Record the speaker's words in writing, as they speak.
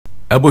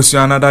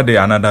Ebosu another day,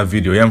 another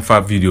video.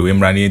 Emfa video.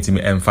 Emrani intime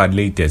emfa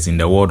latest in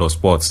the world of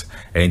sports.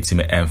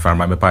 Intime emfa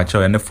my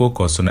pacho and the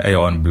focus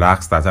on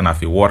Black Stars and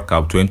afi World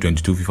Cup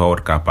 2022 FIFA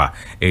World Cup.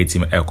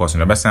 Intime course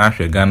the best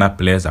Ghana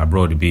players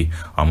abroad be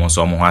among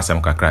some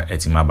hasam kakra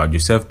etima ba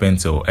Joseph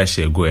Pento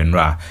eshe go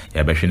enra.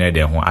 Ya behwene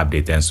de ho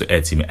update and so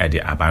intime e de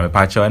aba me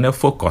pacho and the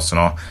focus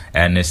no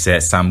and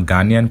say some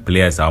Ghanaian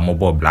players are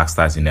mobile Black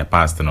Stars in the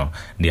past no.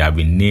 They have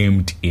been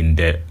named in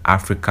the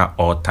Africa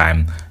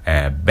all-time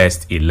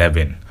best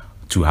 11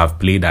 to have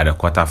played at the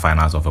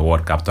quarterfinals of a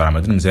World Cup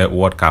tournament. I say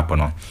World Cup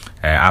no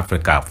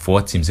Africa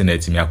 4 teams in the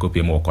team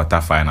yakope mo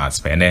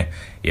quarterfinals pene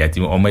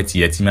team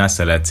ometi team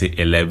select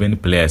 11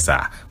 players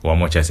one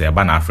much say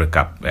ban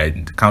Africa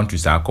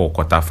countries are called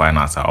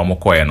quarterfinals omo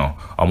koye no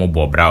omo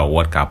bobra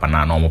World Cup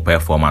na no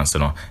performance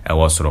no e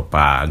was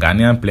ropa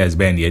Ghanaian players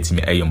ben the team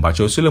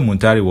Mbacho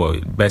Muntari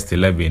was best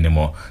 11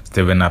 anymore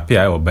Stephen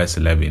Appiah was best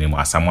 11 anymore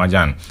Asamoah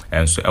Gyan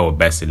and so was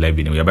best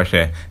 11 we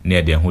behwe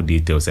near the who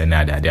details and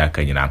near the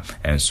akanyina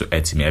and so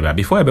team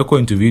before I go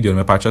into video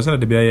me patcho say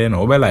the be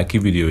no we like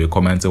video we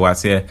comment what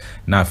here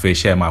na fe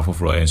share my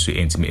foforo and so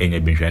intime enye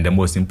binhwe and the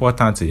most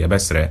important you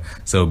besre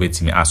so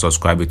betimi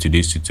subscribe to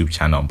this YouTube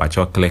channel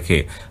patcho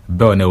click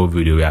bell na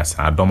video we as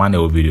adoma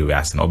na video we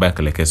as na oba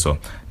click so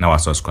now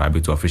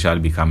subscribe to officially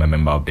become a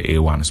member of the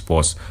A1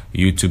 Sports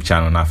YouTube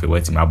channel na fe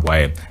wetimi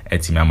aboye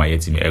etimi ama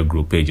yetimi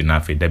group page na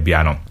fe da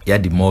bia no ya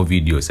the more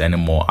videos and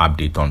more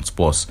update on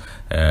sports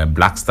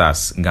Black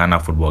Stars Ghana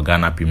football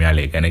Ghana Premier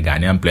League and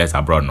Ghanaian players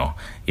abroad no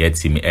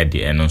yetimi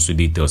the and so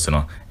details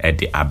no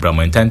the abroad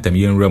intentem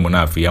yen remu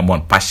na fe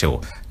yamon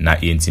partial na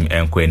yentim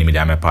enko enimi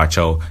da me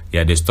partial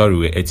ya the story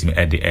we etimi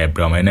the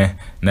abroad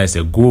na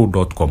say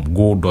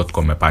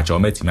goal.com me partial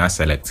metimi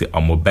select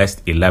on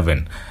best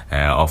 11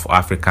 of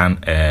African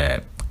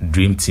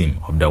dream team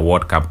of the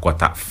World Cup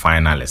quarter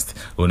finalist.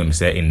 When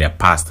say in the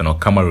past,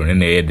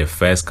 Cameroon in the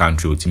first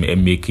country to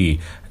make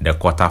the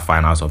quarter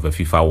finals of the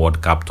FIFA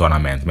World Cup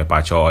tournament. Me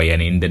pacho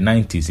in the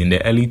 90s, in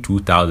the early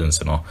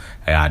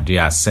 2000s, they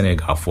are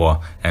Senegal for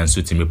and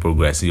so to me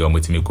progress. You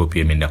to me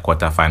copy in the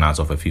quarter finals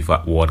of the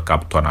FIFA World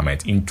Cup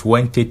tournament in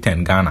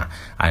 2010 Ghana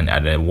and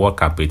at the World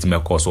Cup it me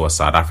course was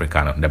South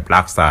Africa. The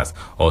Black Stars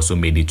also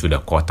made it to the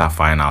quarter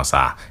finals.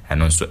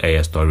 And also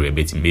a story a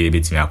bit me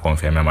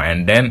confirm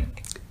and then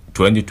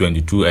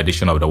 2022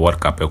 edition of the World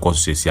Cup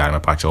because CCR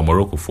Mapacho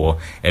Morocco for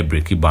a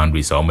breaking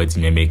boundaries or make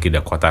it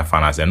the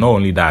quarterfinals and not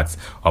only that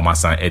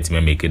Omasan et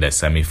make it the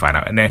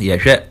semi-final and then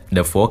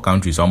the 4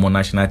 countries almost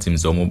national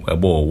teams the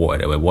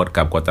World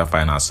Cup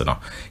quarterfinals no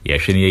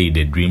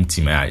the dream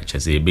team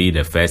just be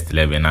the first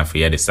 11 and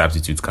the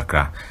substitute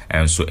kakra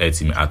and so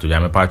team at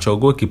Mapacho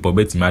goalkeeper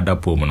bet mother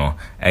pomo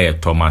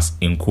Thomas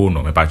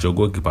Mapacho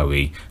goalkeeper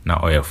way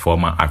now a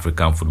former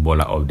African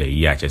footballer of the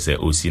year just say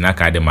Osina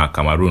Kadema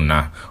Cameroon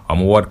na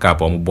World Cup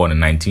born in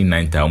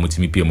 1990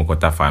 omutimi PM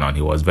quarter final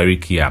he was very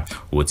clear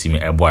otimi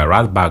a boy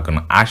right back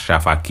on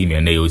Ashraf Hakimi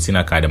and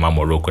Osina Kadema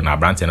Morocco na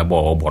brand and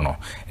ball obono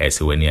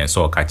as when he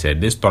saw catch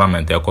this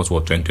tournament of course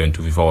was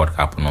 2022 FIFA World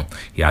Cup no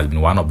he has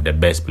been one of the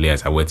best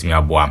players awetimi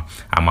aboa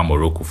ama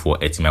Morocco for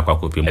etimi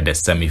akwakopi at the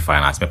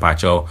semi-finals me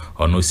pacho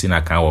ono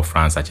Osina kan of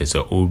France such as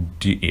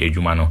Odi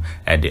Ejumano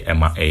at the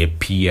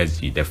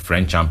PSG the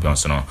French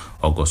champions no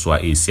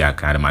Ogoswa Asia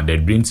Academy the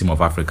dream team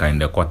of Africa in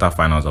the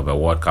quarterfinals of the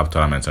World Cup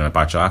tournament so me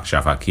pacho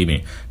Ashraf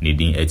Hakimi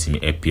needing etimi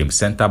APM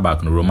center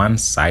back no Roman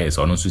Sias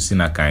or no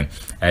Susina kind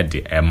at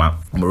the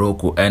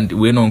Morocco and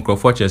we know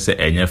Crawford say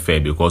enye fair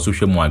because we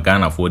show more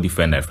Ghana for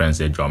defender friends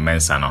John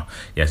Mensah no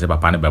yes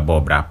papa ne be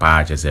ball bra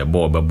pa say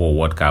ball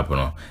World Cup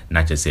no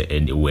na say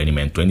when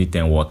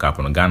 2010 World Cup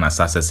no Ghana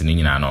success ni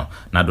nyina no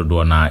na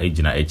dodo na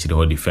ejina echiri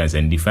ho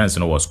defense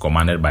no was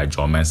commanded by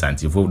John Mensah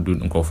and if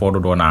do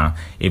Crawford do na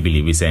e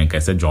believe say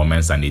nkese John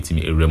Mensah na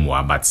etimi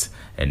eremu but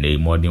and the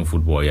modern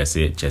football yes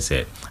say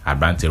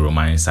Advante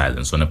Roman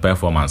Sias so the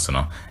performance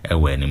no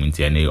we ni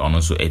mtiane ono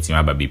so etimi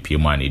aba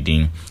BPM and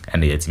din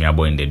and the etimi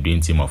abo in the dream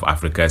team of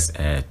Africa's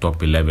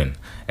top 11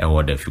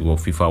 or the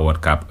FIFA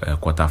World Cup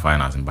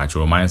quarterfinals in Batch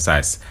Roman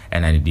Sias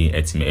and then the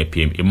etimi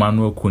APM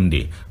Emmanuel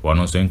Kunde one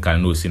also in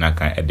Kano Sina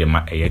kan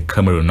edema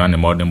Cameroon no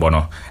modern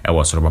bono e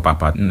was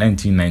papa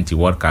 1990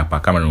 World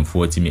Cup Cameroon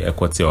for etimi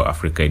Equatorial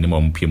Africa ni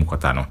mo PM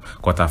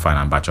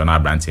quarterfinal Batch on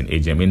Branton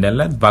agent in the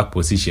left back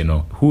position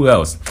who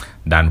else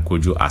than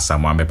Kojo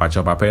Asamoah me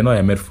pacho papa no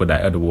e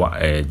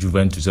midfielder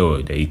Juventus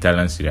the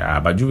Italian Serie A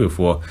but Juve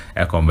for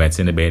a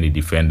converting the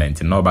defender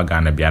no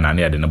bagana biana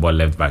near the number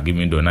left back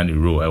giving do na the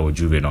row or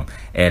Juve no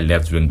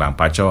left wing back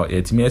pacho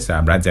etimi esa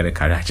Brantene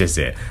career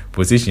say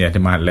position at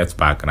man left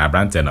back na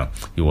Brantene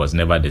he was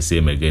never the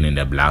same again in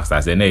the Black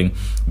Stars and then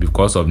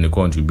because of the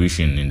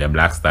contribution in the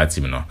Black Stars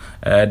team no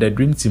the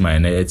dream team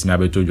and etimi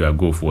abeto you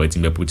go for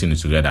etimi putting it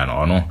together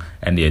no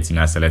and the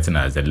etimi selecting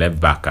as the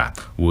left back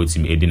who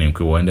team Edin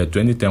Nkwo in the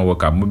 2010 World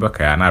Cup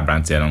mobeka na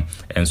abrante no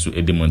enso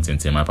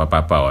edimontentem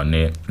papa or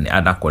ne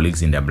other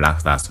colleagues in the Black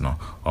Stars no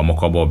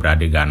omokobo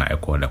brade Ghana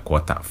equal the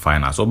quarter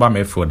finals. Oba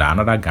midfielder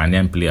another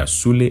Ghanaian player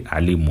Sule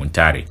Ali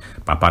Muntari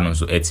papa no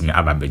so etimi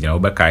ababejina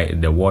obeka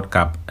the World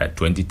Cup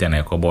 2010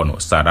 ekobo no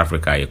South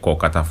Africa e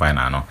quarter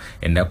final no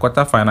in the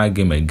quarter final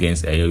game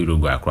against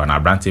Uruguay akro na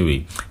abrante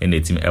we in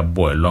the team a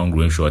boy long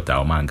range shot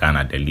o man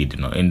Ghana the lead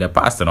no in the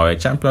past no a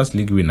Champions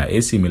League winner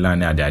AC Milan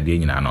ne ade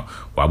nyina no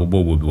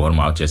wabobo bi won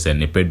ma chese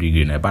ne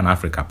pedigree no ban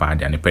Africa pa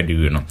ade ne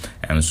pedigree no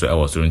enso e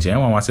was runti en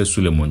wan say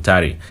Sule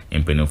Muntari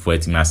impenifo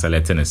etimi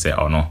aselect ne say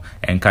ono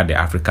enka the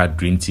Africa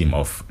dream team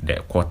of the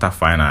quarter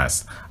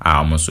finals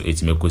so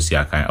etimi kosi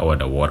akan over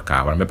the World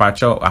Cup but me pa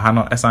cho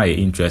no esa ye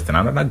interest in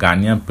another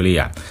Ghanaian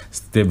player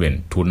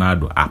Steven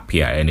Tornado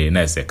Appiah and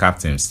na say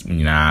captains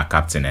nyina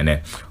captain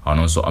ene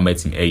ono so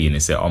ometim eyi ne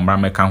say omra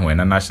meka ho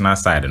na national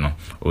side no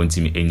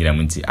ontimi enyira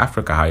munti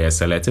Africa how you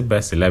select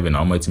best 11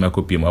 ometim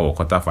akopiem over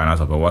quarter finals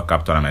of the World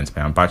Cup tournament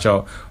pe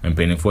ampacho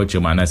mpenifo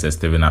chema na say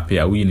Steven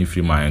Appiah we ni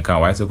free man kan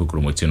why say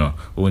kokromoti no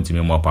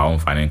ontimi mo pa on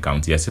fan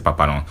count yes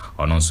papa no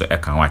ono so e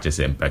kan wa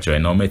chese mpacho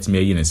na ometim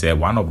eyi ne say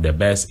one of the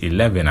best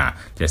 11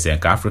 chese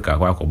Africa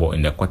kwa kobo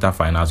in the quarter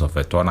finals of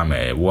a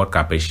tournament World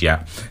Cup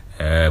Asia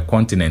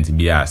continent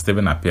bia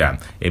Steven Appiah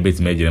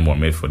ebetime ejere mo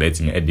made for that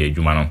team e de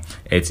adwuma no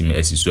etime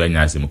asisu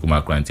anya asem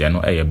kuma krantia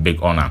no a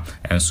big honor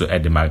enso e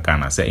de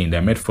Ghana say in the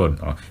midfield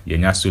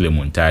yenya Sule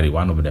Muntari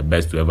one of the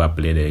best to ever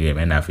play the game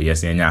and after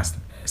yes yenya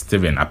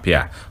Steven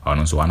Appiah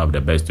also one of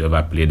the best to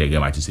ever play the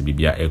game at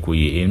Bibia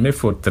Ekoye in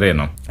midfield 3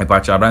 no e pa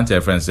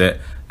chabrante friend say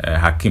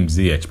Hakim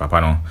Ziyech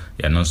papa no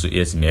ya no so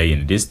yes me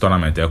in this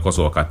tournament because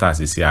of Qatar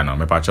sisia no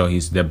me pacho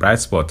he's the bright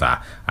spotter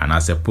and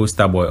as a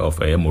poster boy of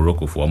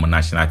Morocco for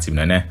national team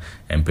ne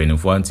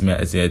empenifo team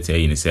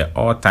in say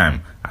all time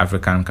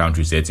African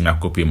countries team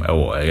akopim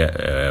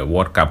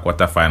World Cup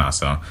quarter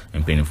finals no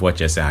empenifo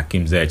chese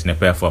Hakim Ziyech ne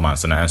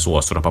performance no enso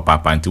was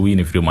papa panti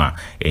win free ma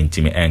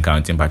entimi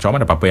encounting pacho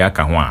ma papa ya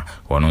ka ho a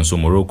ono so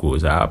Morocco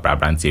za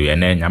abrante we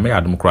ne nyame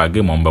adom kro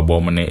game on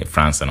bebo mo ne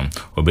France no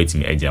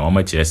obetimi eje mo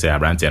ma chese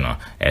abrante no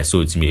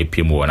so to me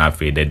Appiah na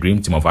afraid the dream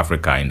team of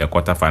Africa in the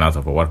quarterfinals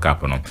of the World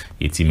Cup no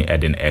team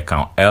Eden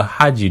account El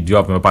Hadji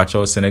Diop me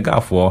pacho Senegal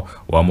for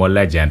one more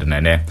legend na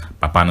ne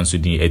papa no so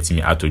din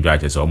etimi atodwa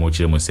ake so mo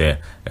chire mo say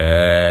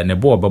ne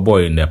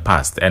boy in the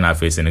past and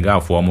afraid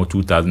Senegal for mo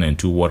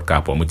 2002 World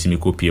Cup mo timi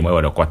kopie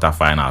mo the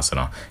quarterfinals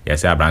no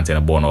yes abrante na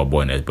born or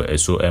boy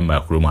so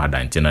Emma Krum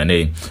hadante na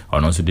ne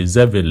ono so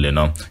deservedly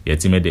no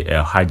yetimi the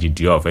El Hadji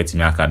Diop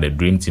etimi aka the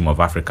dream team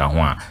of Africa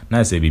ho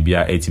na say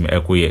bibia etimi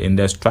ekoye in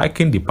the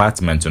striking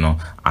department no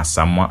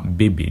Asama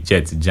Baby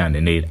Jet Gyan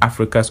and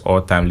Africa's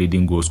all-time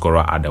leading goal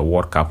scorer at the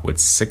World Cup with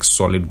 6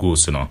 solid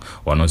goals no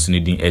one also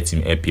needing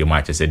team Appiah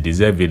match say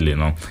deservedly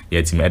no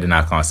yet team Eden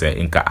account say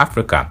inka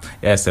Africa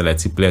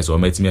select players or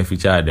team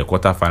feature at the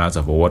quarterfinals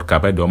of the World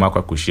Cup e do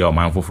makwa kushia o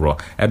man foforo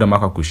e do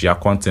makwa kushia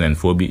continent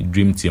for be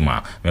dream team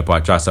me pa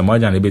twa Asama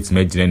Gyan be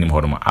team gine nim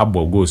hodoma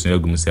abo goals no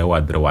egum say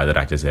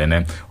wadra chese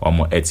ne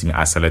omo team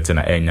select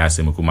na enya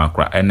semukuma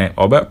kra ene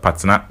obe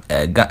partner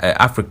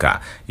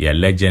Africa ye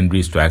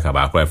legendary striker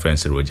ba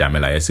reference Roger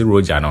Mela yes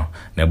Roger no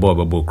ne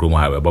bobo krom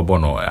ha bobo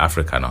no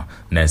Africa no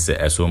na se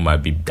esoma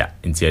bibda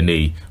ntie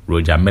nei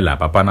Roger Mela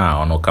papa na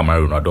ono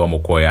Cameroon odo mo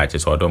koya ache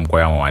so odo mo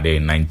koya won ade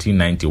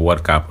 1990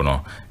 World Cup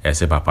no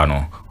ese papa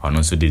no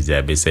ono so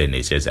deserve say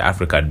ne che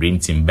Africa dream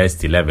team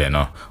best 11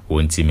 no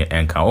won team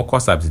enka o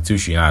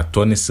substitution na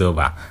Tony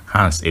Silva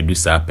Hans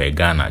Edusa pe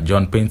Ghana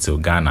John Pentel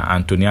Ghana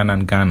Anthony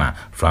Anan Ghana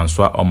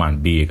Francois Oman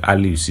Big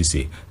Ali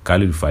Cisse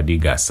Khalil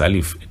Fadiga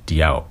Salif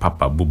Diao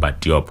Papa Buba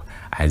Diop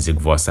Isaac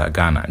Vossa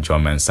Ghana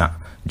John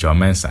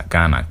Mensah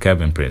Ghana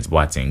Kevin Prince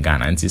Boateng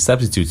Ghana and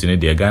substitute in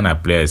the Ghana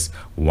players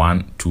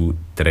 1 2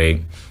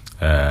 3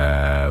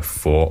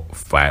 4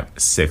 5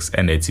 6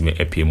 and the team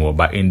Appiah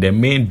but in the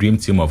main dream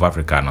team of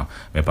Africa no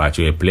me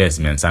pacho players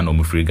Mensah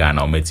no free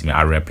Ghana o me team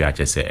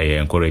RP say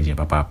encouraging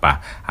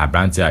papa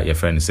abrante your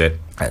friend said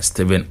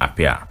Steven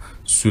Appiah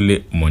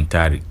Sule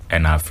Muntari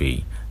and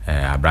afei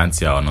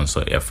abrante ono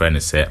so your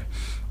friend said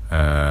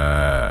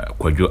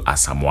Kwadwo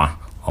Asamoah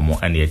omo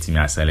and the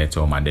team select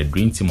the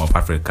dream team of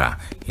Africa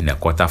in the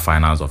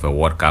quarterfinals of a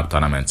World Cup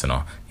tournament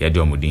no ye de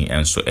omudin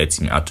enso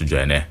etimi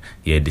atojoine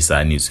ye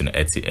decide news no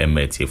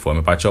eti for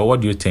me pacho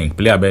what do you think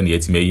player ben ye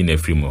team yi na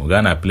free mo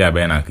Ghana player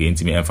ben na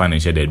intimi enfa no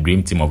share the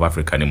dream team of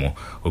Africa ni mo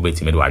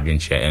obetimi de wadwen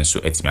share enso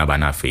etimi aba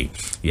na afei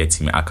ye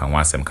team aka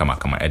wansem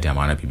kama edi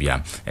amana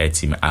bibia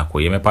etimi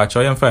akoye me pacho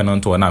ye enfa no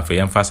nto na afei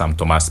ye enfa sam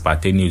Thomas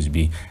Partey news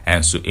bi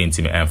enso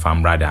intimi enfa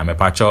mrada me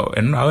pacho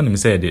eno na onim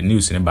say the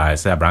news ni ba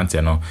say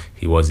abrante no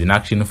he was in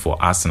action for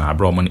Arsenal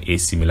abroad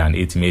AC Milan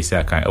etimi AC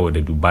aka e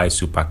the Dubai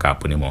Super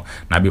Cup ni mo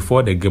na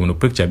before the game no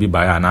picture bi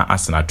by na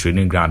Arsenal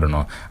training ground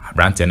no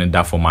abrante ne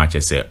da for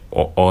match say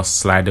or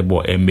slide the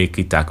ball and make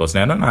it tackles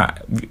na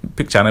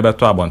picture na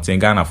beto abonten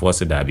Ghana for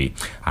se da bi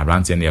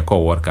abrante ne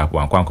call World Cup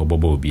wan kwanko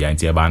bobo bi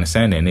anti e ba ne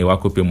sen ne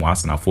wakopem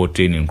Arsenal for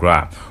training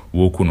ground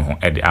woku no ho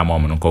e de ama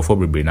no nkofo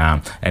bebre na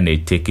and they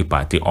take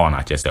party on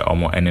achese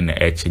omo ene na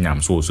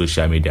echinyam so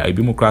social media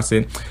ebi mu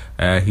krase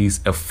he's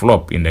a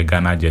flop in the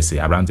Ghana jersey.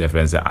 Around the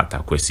friends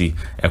Atakwesi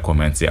a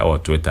comment or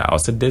Twitter. I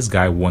said this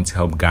guy won't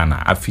help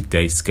Ghana.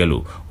 Afite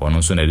Skelo or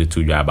no sooner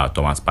to you about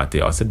Thomas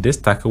Partey. I said this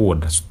tackle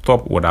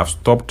would have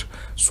stopped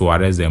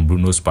Suarez and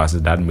Bruno's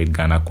passes that made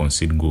Ghana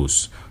concede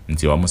goals.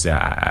 Until almost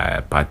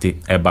a party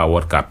eba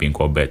World Cup in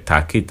Kobe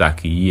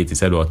taki ye ti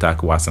said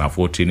attack was na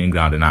for training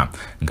ground na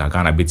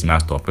Ghana beat me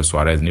stop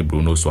Suarez ni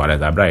Bruno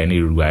Suarez abra any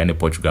Uruguay any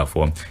Portugal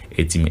form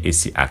a team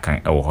AC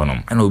akan ewo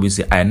honom. And we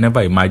say I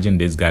never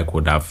imagined this guy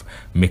could have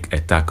make a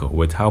tackle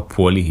with how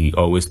poorly he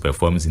always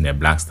performs in a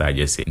Black Star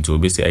jersey. Until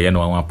we say I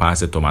know one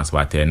pass Thomas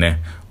Partey ne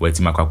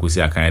wetin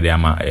makwakusi akan dey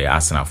ama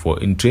Arsenal for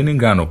in training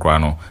ground okra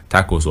no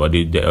tackles or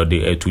the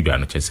etuja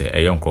no chese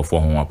e yonkofo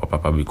ho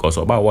papa because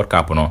about World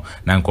Cup no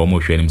na nko mo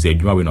hwe nim say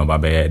adwuma we no ba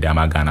be dey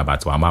ama Ghana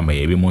but ama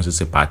me ebi mo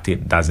say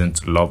Partey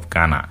doesn't love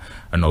Ghana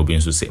and obi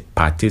nso say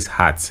Partey's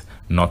heart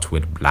not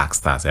with Black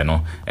Stars, you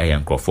know.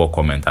 For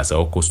comment as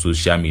a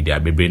social media,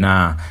 baby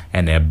na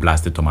and a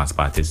blasted Thomas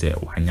Partey say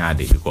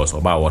wanyade because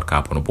about World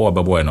Cup no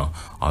boy no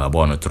or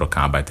about no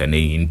trokan but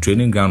in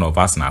training ground of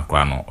Arsenal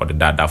crown or the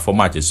that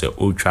format is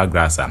ultra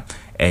grasser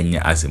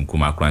enya asim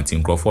kuma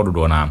krantin Crawford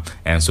do na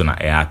enso na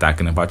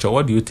attacking pacho.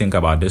 What do you think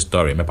about this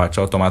story? Me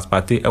pacho Thomas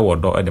Partey e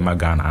wodo e de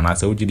Ghana and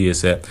say ugidi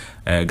say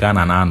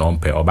Ghana na no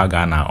mpe oba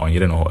Ghana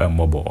onyere no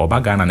emmobo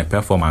oba Ghana ne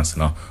performance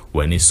no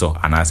when he saw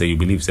and I say you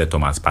believe say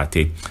Thomas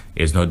Partey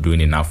is not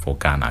doing enough for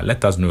Ghana.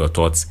 Let us know your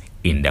thoughts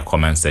in the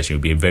comment section.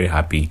 We'll be very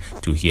happy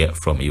to hear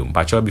from you.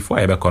 But before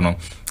I become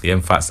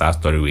the fast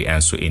story we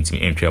answer into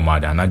entry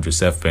mother and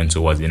Joseph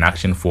Fento was in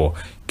action for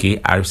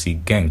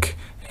KRC Genk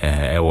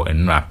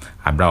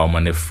abra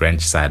on the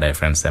French side I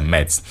friends and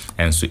Mets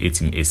and so it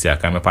me Asia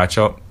kame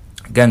pacho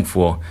Gang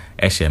for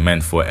Eshe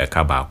meant for a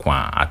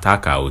kabakwa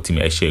attacker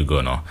ultimate Eshe go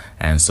no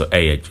and so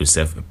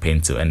Joseph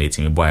Pinto and it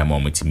me boy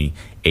mom with me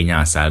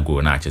enya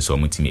sago na ache so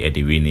mutimi e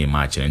de win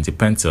match and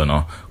Pinto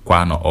no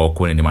kwa no all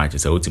ko ni match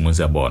so ultimate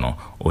se ball no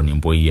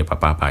onimbo ye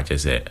papa ache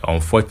se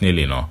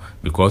unfortunately no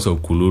because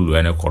of kululu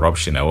and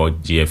corruption or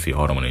GFA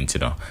hormone into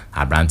no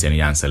Abranten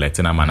yan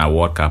selecting a man a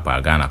World Cup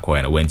Ghana ko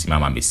and went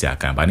mama Misia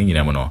kan but ni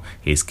no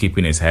he's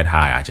keeping his head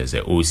high ache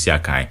se o sia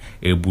kan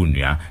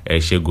ebunua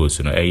Eshe go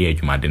so no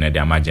adwuma de na de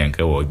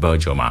amajenke wo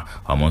Belgium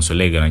amon so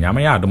lega no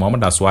nyama ya do mo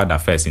da so ada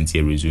first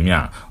into resume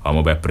a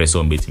mo be press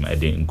on betim e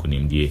de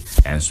nkunimdie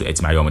and so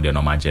etima yo mo de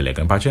no majelek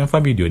and patch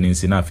for video ni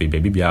nsina fe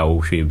baby bia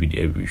o share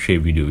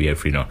video we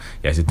free no.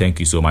 Yes, thank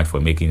you so much for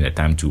making the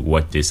time to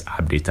watch this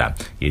update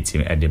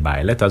team at the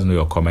buy. Let us know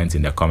your comments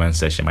in the comment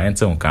section.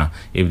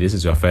 If this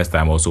is your first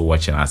time also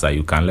watching us,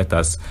 you can let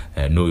us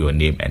know your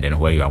name and then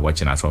where you are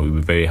watching us from. We'll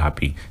be very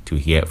happy to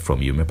hear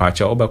from you. Me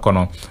patch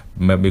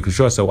make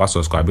sure you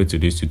subscribe to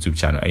this YouTube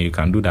channel and you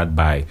can do that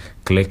by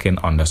clicking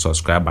on the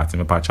subscribe button.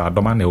 Me patch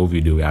adoma na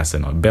video we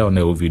aseno bell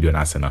na video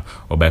na aseno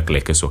or by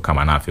click so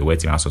come na fe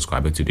waiting and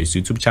subscribe to this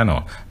YouTube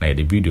channel. Now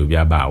the video we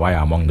about why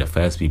among the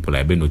first people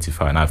I be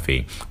notified na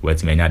fe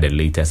waiting the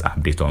latest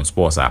update on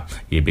sports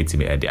you bet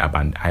me at the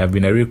aband. I have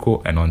been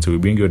Erico and until we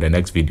bring you the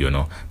next video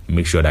no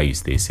make sure that you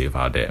stay safe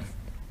out there.